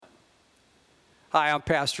Hi, I'm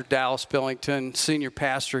Pastor Dallas Billington, Senior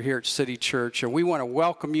Pastor here at City Church, and we want to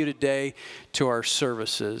welcome you today to our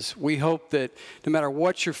services. We hope that no matter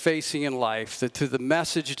what you're facing in life, that through the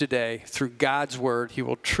message today, through God's Word, He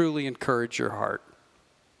will truly encourage your heart.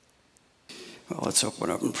 Well, let's open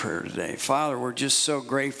up in prayer today. Father, we're just so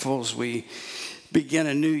grateful as we begin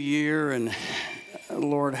a new year, and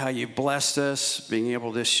Lord, how you blessed us being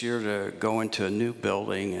able this year to go into a new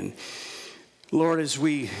building. And Lord, as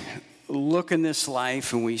we look in this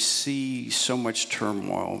life and we see so much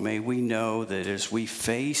turmoil, may we know that as we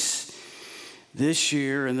face this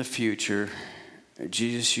year and the future,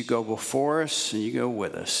 Jesus, you go before us and you go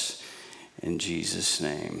with us. In Jesus'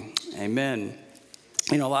 name, amen.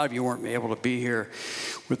 You know, a lot of you weren't able to be here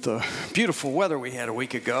with the beautiful weather we had a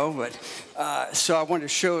week ago, but so I wanted to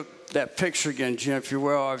show that picture again, Jim, if you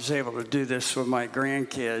will. I was able to do this with my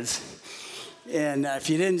grandkids. And if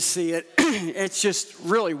you didn't see it, it's just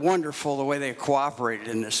really wonderful the way they cooperated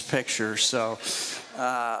in this picture. So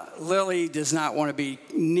Lily does not want to be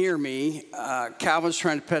near me. Calvin's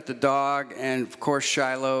trying to pet the dog. And, of course,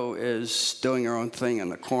 Shiloh is doing her own thing in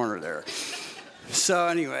the corner there. So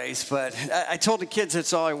anyways, but I told the kids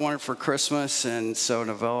that's all I wanted for Christmas. And so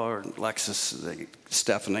Novella or Lexus,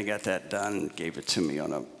 Stephan, they got that done and gave it to me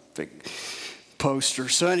on a big poster.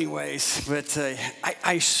 So anyways, but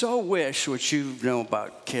I so wish, which you know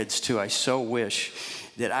about kids too, I so wish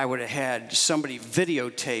that I would have had somebody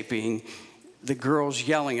videotaping the girls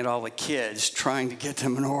yelling at all the kids, trying to get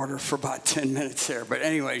them in order for about 10 minutes there. But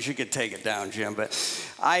anyways, you could take it down, Jim. But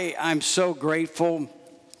I'm so grateful,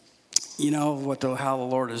 you know, how the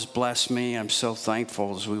Lord has blessed me. I'm so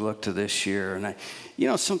thankful as we look to this year.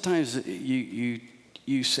 And sometimes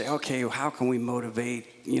you say, okay, well, how can we motivate,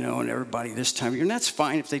 and everybody this time of year? And that's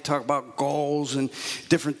fine if they talk about goals and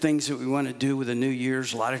different things that we want to do with the New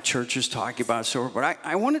Year's. A lot of churches talking about it. So, but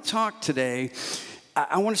I want to talk today,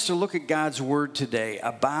 I want us to look at God's Word today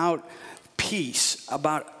about peace,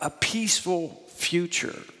 about a peaceful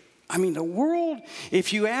future. I mean, the world,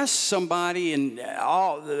 if you ask somebody, and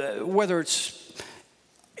whether it's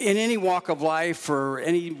in any walk of life or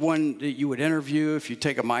anyone that you would interview, if you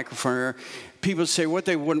take a microphone, people say what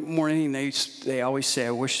they want more than anything, they always say,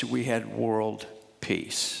 I wish that we had world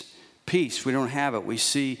peace. Peace, we don't have it. We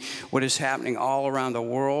see what is happening all around the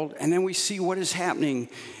world, and then we see what is happening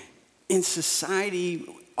in society,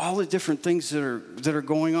 all the different things that are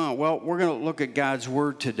going on. Well, we're going to look at God's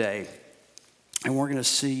Word today, and we're going to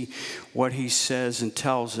see what He says and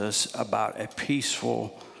tells us about a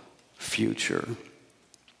peaceful future.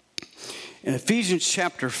 In Ephesians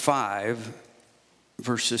chapter 5,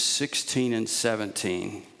 verses 16 and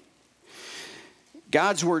 17,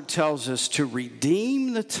 God's Word tells us to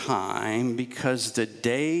redeem the time because the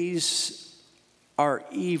days are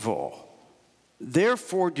evil.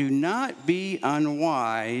 Therefore, do not be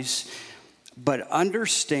unwise, but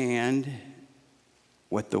understand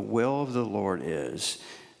what the will of the Lord is.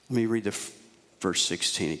 Let me read the verse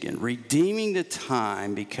 16 again. Redeeming the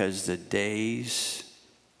time because the days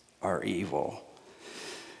are evil.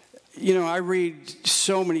 I read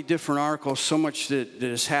so many different articles, so much that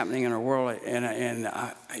is happening in our world, and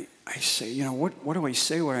I say, what do I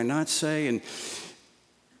say, what do I not say?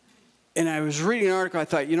 And I was reading an article, I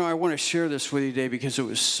thought, I want to share this with you today because it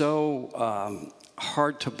was so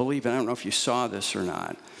hard to believe, and I don't know if you saw this or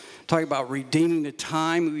not. Talking about redeeming the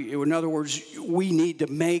time. In other words, we need to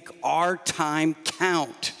make our time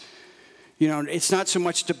count. It's not so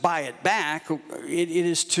much to buy it back. It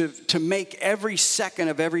is to make every second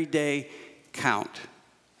of every day count.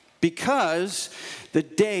 Because the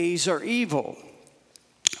days are evil.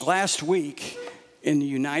 Last week in the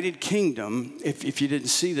United Kingdom, if you didn't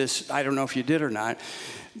see this, I don't know if you did or not,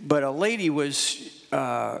 but a lady was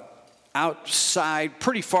outside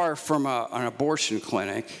pretty far from an abortion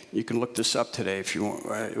clinic. You can look this up today if you want.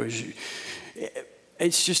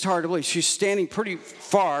 It's just hard to believe. She's standing pretty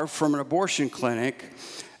far from an abortion clinic,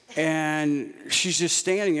 and she's just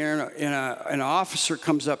standing there, and an officer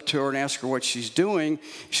comes up to her and asks her what she's doing.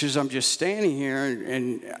 She says, I'm just standing here,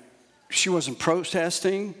 and she wasn't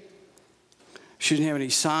protesting. She didn't have any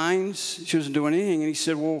signs. She wasn't doing anything. And he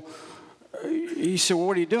said, well,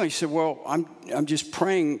 what are you doing? He said, well, I'm just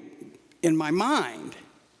praying in my mind,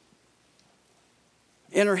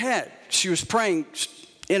 in her head. She was praying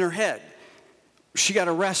in her head. She got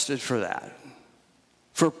arrested for that,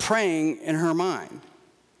 for praying in her mind.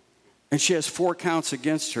 And she has 4 counts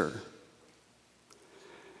against her.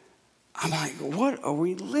 I'm like, what are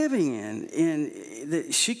we living in?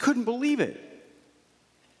 And she couldn't believe it.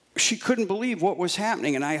 She couldn't believe what was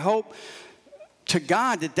happening. And I hope to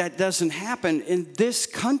God that doesn't happen in this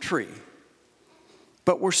country.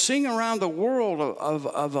 But we're seeing around the world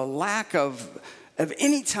of a lack of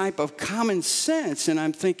any type of common sense. And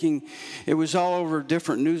I'm thinking, it was all over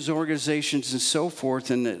different news organizations and so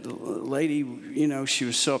forth. And the lady, she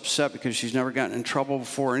was so upset because she's never gotten in trouble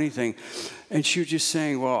before or anything. And she was just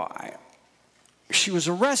saying, she was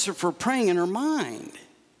arrested for praying in her mind.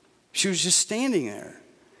 She was just standing there.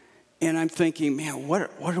 And I'm thinking, man, what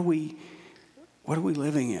are we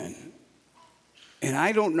living in? And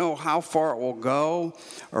I don't know how far it will go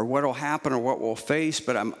or what will happen or what we'll face,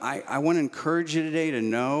 but I want to encourage you today to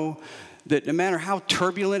know that no matter how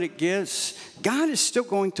turbulent it gets, God is still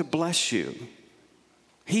going to bless you.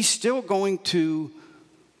 He's still going to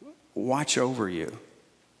watch over you.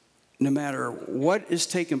 No matter what is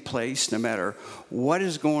taking place, no matter what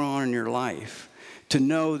is going on in your life, to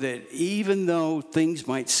know that even though things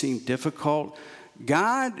might seem difficult,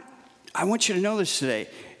 God, I want you to know this today,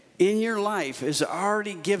 in your life has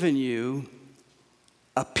already given you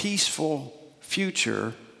a peaceful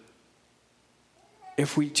future.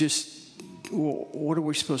 If we just, what are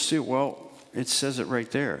we supposed to do? Well, it says it right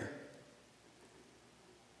there.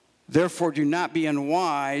 Therefore, do not be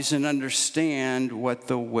unwise and understand what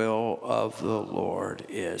the will of the Lord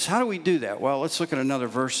is. How do we do that? Well, let's look at another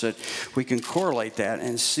verse that we can correlate that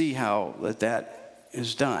and see how that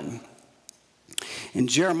is done. In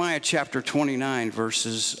Jeremiah chapter 29,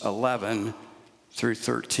 verses 11 through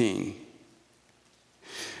 13.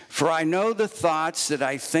 For I know the thoughts that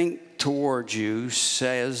I think toward you,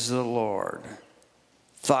 says the Lord.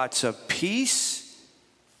 Thoughts of peace,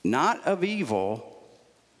 not of evil,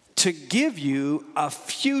 to give you a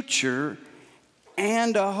future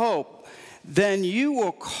and a hope. Then you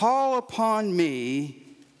will call upon me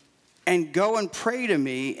and go and pray to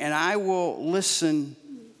me, and I will listen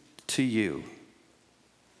to you.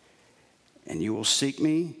 And you will seek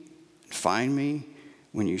me and find me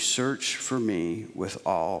when you search for me with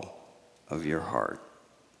all of your heart.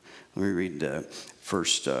 Let me read the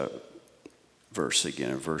first verse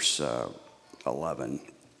again, verse 11.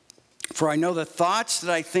 For I know the thoughts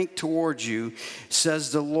that I think towards you,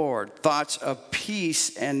 says the Lord, thoughts of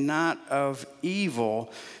peace and not of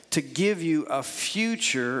evil, to give you a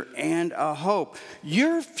future and a hope.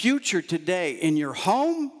 Your future today in your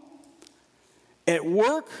home, at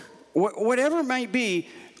work, whatever it might be,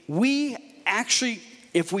 we actually,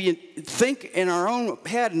 if we think in our own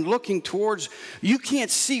head and looking towards, you can't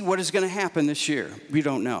see what is going to happen this year. We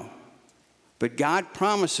don't know. But God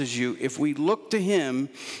promises you, if we look to him,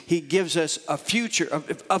 he gives us a future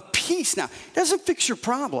of peace. Now, it doesn't fix your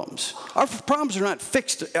problems. Our problems are not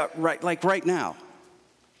fixed right now.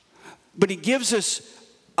 But he gives us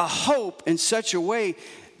a hope in such a way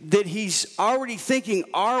that he's already thinking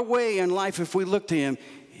our way in life, if we look to him,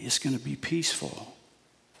 is going to be peaceful.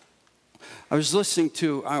 I was listening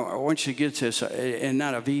to, I want you to get this, and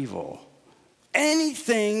not of evil.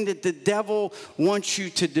 Anything that the devil wants you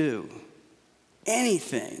to do,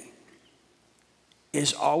 anything,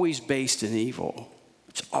 is always based in evil.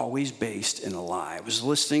 It's always based in a lie. I was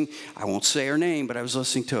listening, I won't say her name, but I was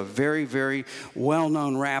listening to a very, very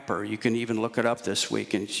well-known rapper. You can even look it up this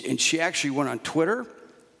week. And she actually went on Twitter.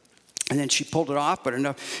 And then she pulled it off, but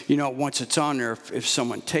enough, once it's on there, if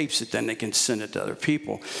someone tapes it, then they can send it to other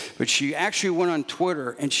people. But she actually went on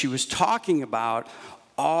Twitter, and she was talking about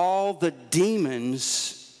all the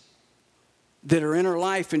demons that are in her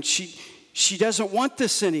life, and she doesn't want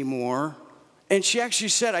this anymore. And she actually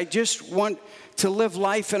said, I just want to live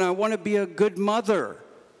life, and I want to be a good mother.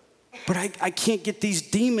 But I can't get these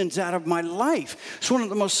demons out of my life. It's one of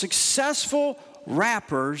the most successful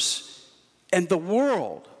rappers in the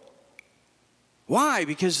world. Why?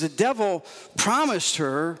 Because the devil promised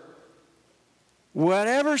her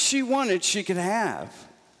whatever she wanted, she could have.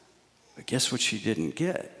 But guess what she didn't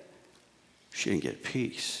get? She didn't get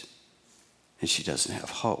peace. And she doesn't have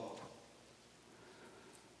hope.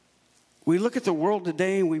 We look at the world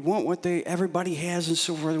today and we want what everybody has and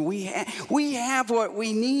so forth. We have what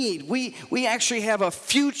we need. We actually have a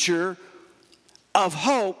future of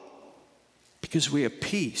hope because we have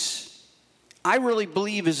peace. I really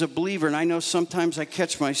believe as a believer, and I know sometimes I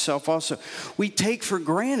catch myself also, we take for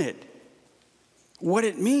granted what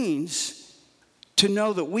it means to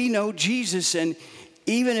know that we know Jesus, and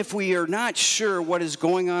even if we are not sure what is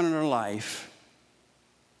going on in our life,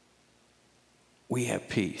 we have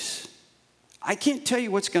peace. I can't tell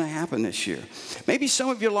you what's going to happen this year. Maybe some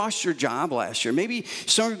of you lost your job last year. Maybe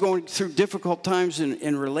some of you are going through difficult times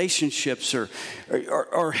in relationships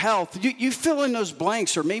or health. You fill in those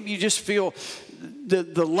blanks, or maybe you just feel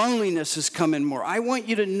the loneliness has come in more. I want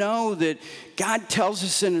you to know that God tells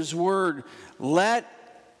us in his word, let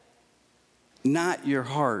not your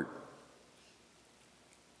heart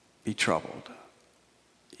be troubled.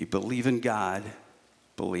 You believe in God,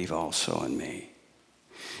 believe also in me.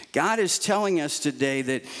 God is telling us today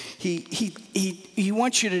that he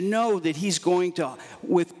wants you to know that he's going to,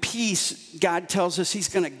 with peace, God tells us he's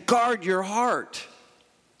going to guard your heart.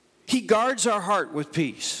 He guards our heart with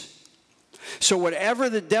peace. So whatever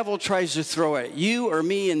the devil tries to throw at you or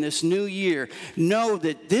me in this new year, know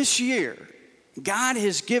that this year, God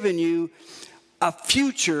has given you a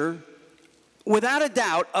future, without a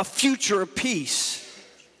doubt, a future of peace.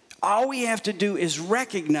 All we have to do is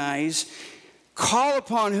recognize, call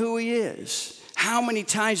upon who he is. How many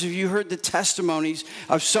times have you heard the testimonies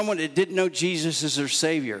of someone that didn't know Jesus as their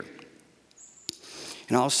Savior?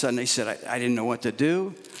 And all of a sudden they said, I didn't know what to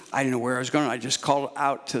do. I didn't know where I was going. I just called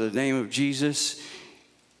out to the name of Jesus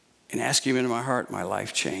and asked him into my heart. My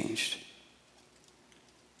life changed.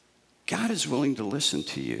 God is willing to listen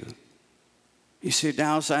to you. You say,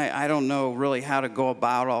 Dallas, I don't know really how to go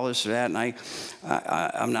about all this or that, and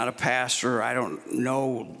I'm not a pastor. I don't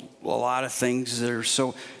know a lot of things that are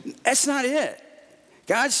so. That's not it.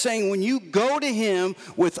 God's saying when you go to him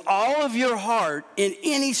with all of your heart in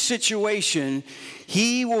any situation,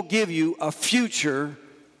 he will give you a future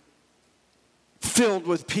filled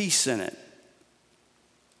with peace in it.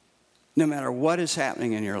 No matter what is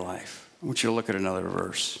happening in your life. I want you to look at another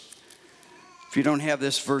verse. If you don't have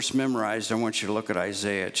this verse memorized, I want you to look at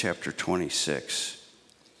Isaiah chapter 26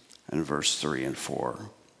 and verse 3 and 4.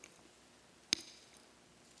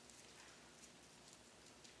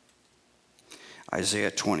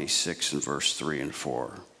 Isaiah 26 and verse 3 and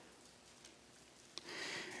 4.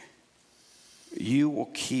 You will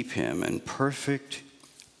keep him in perfect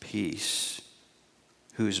peace,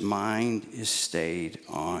 whose mind is stayed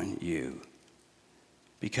on you,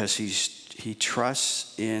 because he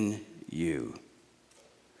trusts in you.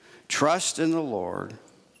 Trust in the Lord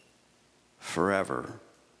forever.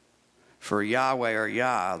 For Yahweh or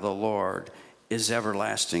Yah, the Lord, is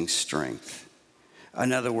everlasting strength.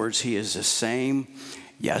 In other words, he is the same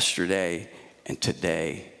yesterday and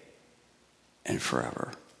today and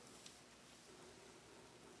forever.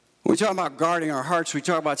 When we talk about guarding our hearts, we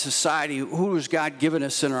talk about society. Who has God given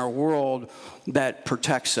us in our world that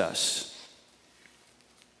protects us?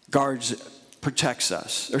 Guards, protects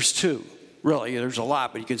us. There's two. Really, there's a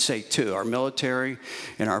lot, but you could say two. Our military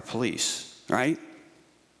and our police, right?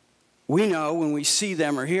 We know when we see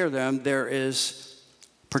them or hear them, there is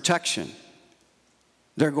protection.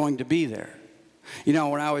 They're going to be there. You know,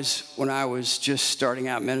 when I was just starting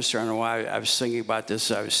out ministering, I don't know why I was thinking about this.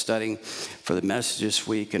 I was studying for the message this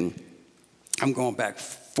week, and I'm going back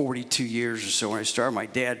 42 years or so. When I started, my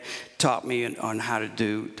dad taught me on how to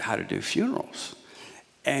do funerals.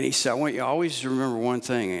 And he said, I want you always to remember one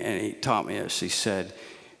thing, and he taught me this. He said,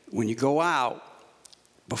 when you go out,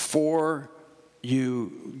 before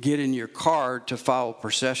you get in your car to follow a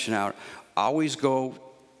procession out, always go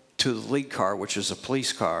to the lead car, which is a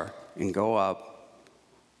police car, and go up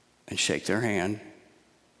and shake their hand,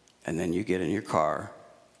 and then you get in your car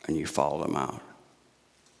and you follow them out.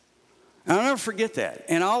 And I'll never forget that.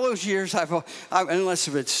 In all those years, unless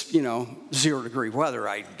if it's, 0 degree weather,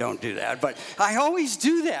 I don't do that. But I always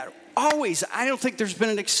do that. Always. I don't think there's been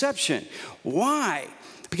an exception. Why?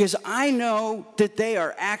 Because I know that they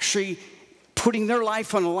are actually putting their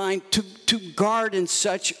life on the line to guard in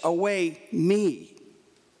such a way me.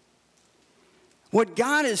 What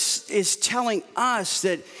God is telling us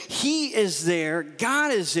that he is there,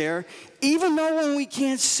 God is there, even though when we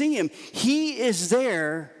can't see him, he is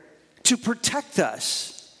there to protect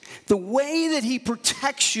us. The way that he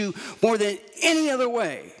protects you more than any other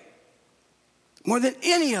way,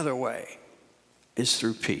 is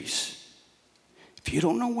through peace. If you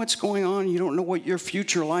don't know what's going on, you don't know what your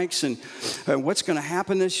future likes and what's going to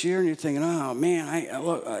happen this year, and you're thinking, oh man,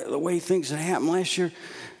 the way things that happened last year,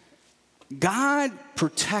 God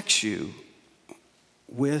protects you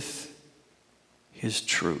with his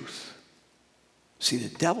truth. See,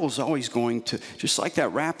 the devil's always going to, just like that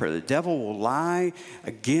rapper, the devil will lie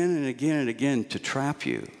again and again and again to trap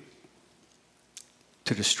you,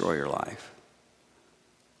 to destroy your life.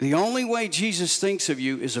 The only way Jesus thinks of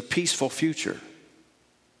you is a peaceful future.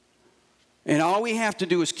 And all we have to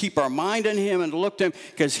do is keep our mind on him and look to him,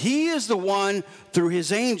 because he is the one, through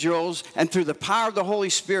his angels and through the power of the Holy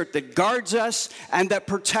Spirit, that guards us and that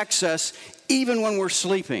protects us even when we're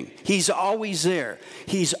sleeping. He's always there.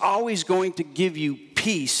 He's always going to give you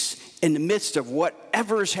peace in the midst of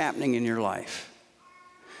whatever is happening in your life.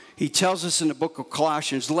 He tells us in the book of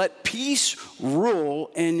Colossians, let peace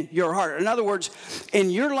rule in your heart. In other words, in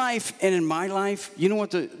your life and in my life, you know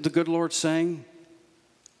what the good Lord's saying?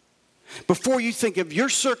 Before you think of your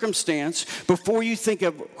circumstance, before you think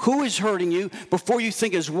of who is hurting you, before you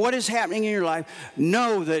think of what is happening in your life,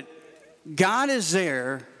 know that God is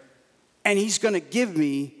there and He's going to give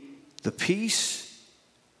me the peace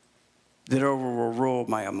that overrule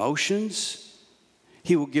my emotions.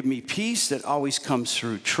 He will give me peace that always comes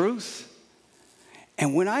through truth.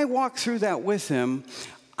 And when I walk through that with Him,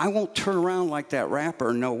 I won't turn around like that rapper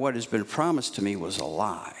and know what has been promised to me was a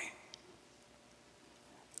lie.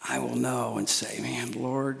 I will know and say, man,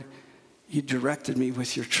 Lord, you directed me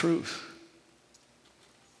with your truth.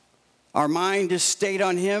 Our mind is stayed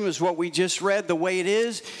on Him is what we just read, the way it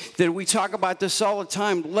is, that we talk about this all the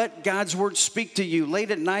time. Let God's word speak to you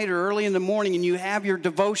late at night or early in the morning, and you have your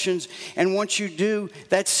devotions, and once you do,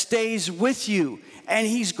 that stays with you, and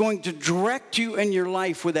He's going to direct you in your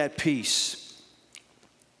life with that peace.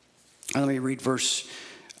 Let me read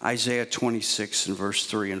Isaiah 26 and verse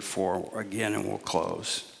 3 and 4 again, and we'll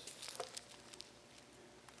close.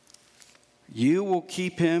 You will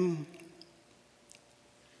keep him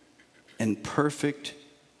in perfect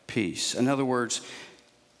peace. In other words,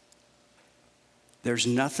 there's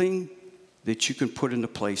nothing that you can put in the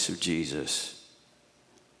place of Jesus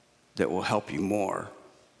that will help you more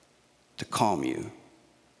to calm you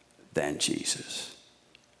than Jesus.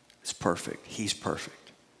 It's perfect. He's perfect.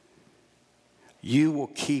 You will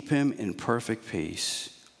keep him in perfect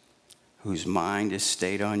peace, whose mind is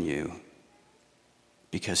stayed on you,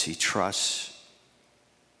 because he trusts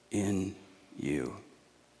in you.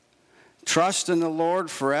 Trust in the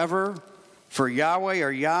Lord forever, for Yahweh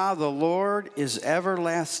or Yah, the Lord, is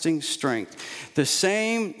everlasting strength. The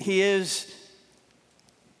same he is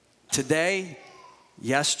today,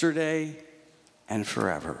 yesterday, and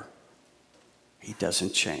forever. He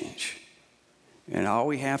doesn't change. And all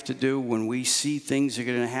we have to do when we see things that are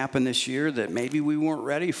going to happen this year that maybe we weren't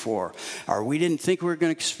ready for, or we didn't think we were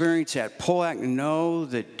going to experience that, pull out and know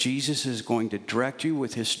that Jesus is going to direct you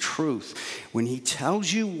with his truth. When he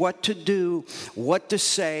tells you what to do, what to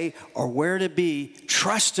say, or where to be,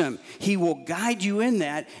 trust him. He will guide you in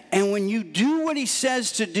that. And when you do what he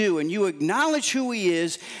says to do, and you acknowledge who he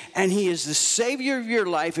is, and he is the Savior of your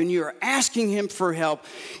life, and you're asking him for help,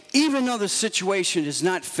 even though the situation is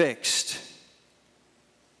not fixed,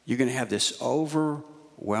 you're going to have this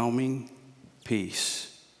overwhelming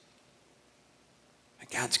peace. And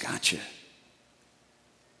God's got you.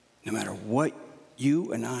 No matter what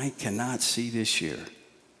you and I cannot see this year,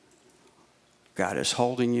 God is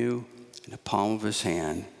holding you in the palm of his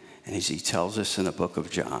hand. And as he tells us in the book of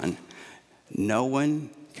John, no one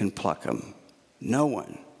can pluck him, no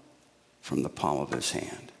one, from the palm of his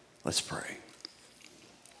hand. Let's pray.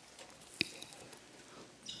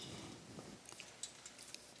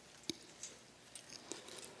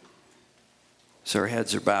 So our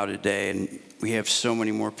heads are bowed today, and we have so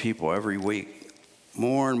many more people every week.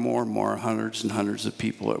 More and more, hundreds and hundreds of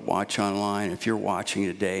people that watch online. If you're watching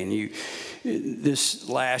today and this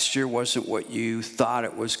last year wasn't what you thought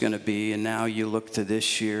it was going to be, and now you look to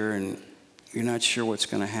this year and you're not sure what's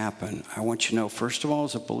going to happen, I want you to know, first of all,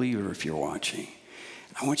 as a believer, if you're watching,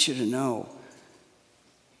 I want you to know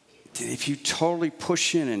that if you totally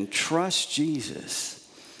push in and trust Jesus,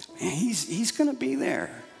 man, he's going to be there.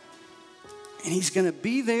 And he's going to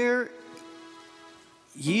be there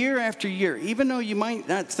year after year. Even though you might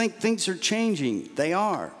not think things are changing, they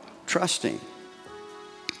are. Trusting.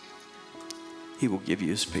 He will give you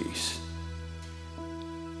his peace.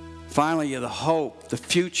 Finally, the hope, the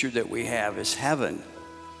future that we have is heaven.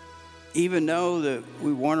 Even though that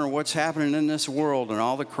we wonder what's happening in this world and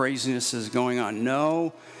all the craziness is going on,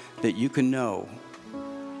 know that you can know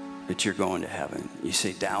that you're going to heaven. You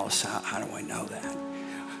say, Dallas, how do I know that?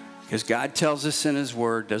 Because God tells us in his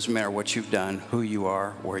word, doesn't matter what you've done, who you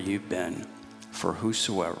are, where you've been, for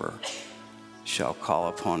whosoever shall call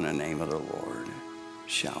upon the name of the Lord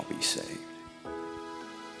shall be saved.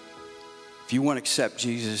 If you want to accept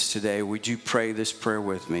Jesus today, would you pray this prayer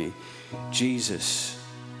with me? Jesus,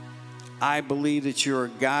 I believe that you're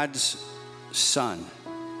God's son,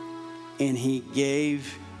 and he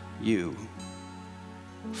gave you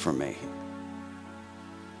for me.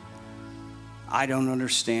 I don't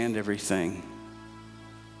understand everything,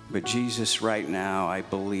 but Jesus, right now, I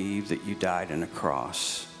believe that you died on a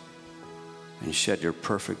cross and shed your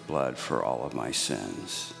perfect blood for all of my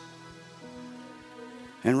sins.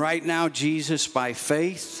 And right now, Jesus, by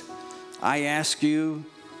faith, I ask you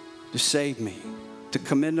to save me, to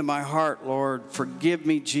come into my heart, Lord. Forgive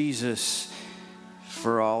me, Jesus,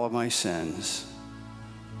 for all of my sins.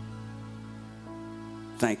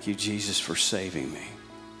 Thank you, Jesus, for saving me,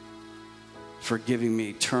 for giving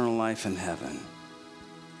me eternal life in heaven.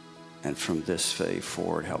 And from this day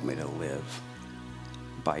forward, help me to live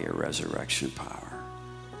by your resurrection power.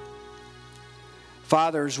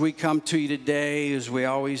 Father, as we come to you today, as we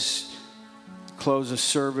always close a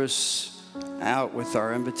service out with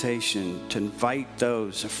our invitation to invite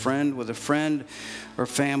those, a friend with a friend or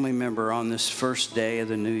family member on this first day of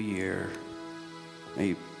the new year.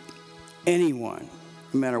 May anyone,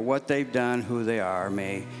 no matter what they've done, who they are,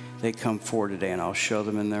 may they come forward today, and I'll show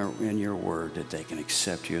them in your word that they can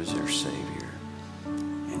accept you as their Savior.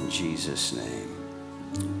 In Jesus'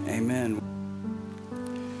 name, amen.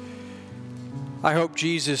 I hope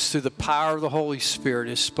Jesus, through the power of the Holy Spirit,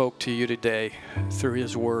 has spoke to you today through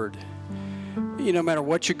his word. No matter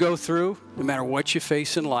what you go through, no matter what you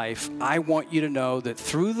face in life, I want you to know that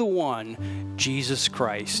through the one, Jesus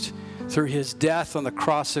Christ, through his death on the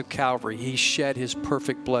cross of Calvary, he shed his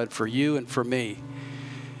perfect blood for you and for me.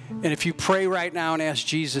 And if you pray right now and ask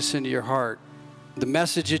Jesus into your heart, the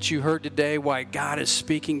message that you heard today, why God is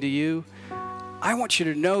speaking to you, I want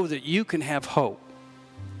you to know that you can have hope.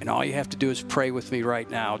 And all you have to do is pray with me right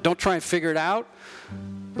now. Don't try and figure it out.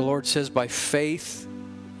 The Lord says by faith,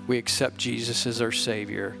 we accept Jesus as our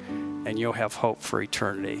Savior, and you'll have hope for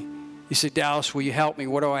eternity. You say, Dallas, will you help me?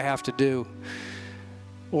 What do I have to do?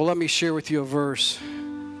 Well, let me share with you a verse.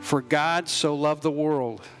 For God so loved the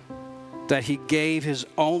world that he gave his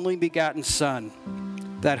only begotten Son,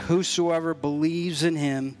 that whosoever believes in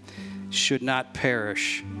him should not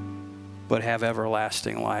perish, but have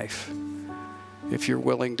everlasting life. If you're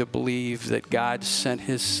willing to believe that God sent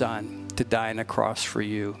his Son to die on the cross for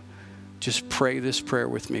you, just pray this prayer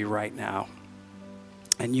with me right now.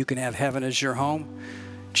 And you can have heaven as your home.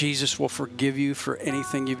 Jesus will forgive you for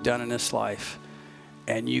anything you've done in this life.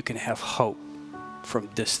 And you can have hope from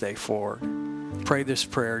this day forward. Pray this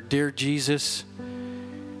prayer. Dear Jesus,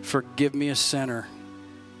 forgive me a sinner.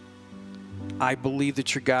 I believe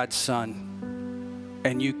that you're God's Son.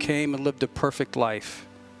 And you came and lived a perfect life.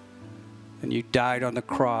 And you died on the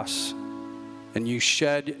cross. And you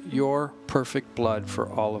shed your perfect blood for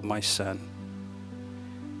all of my sin.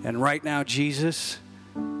 And right now, Jesus,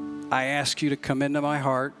 I ask you to come into my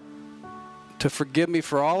heart, to forgive me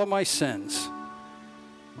for all of my sins,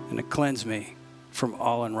 and to cleanse me from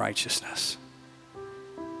all unrighteousness.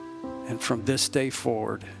 And from this day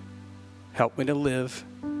forward, help me to live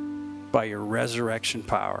by your resurrection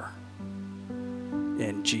power.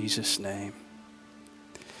 In Jesus' name.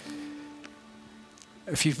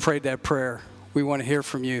 If you've prayed that prayer, we want to hear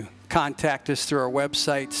from you. Contact us through our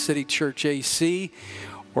website, City Church AC,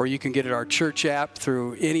 or you can get it our church app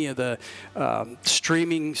through any of the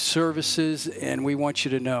streaming services, and we want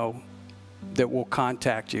you to know that we'll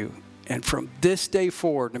contact you. And from this day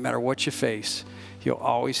forward, no matter what you face, you'll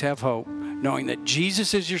always have hope, knowing that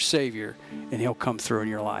Jesus is your Savior, and he'll come through in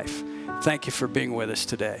your life. Thank you for being with us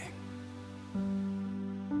today.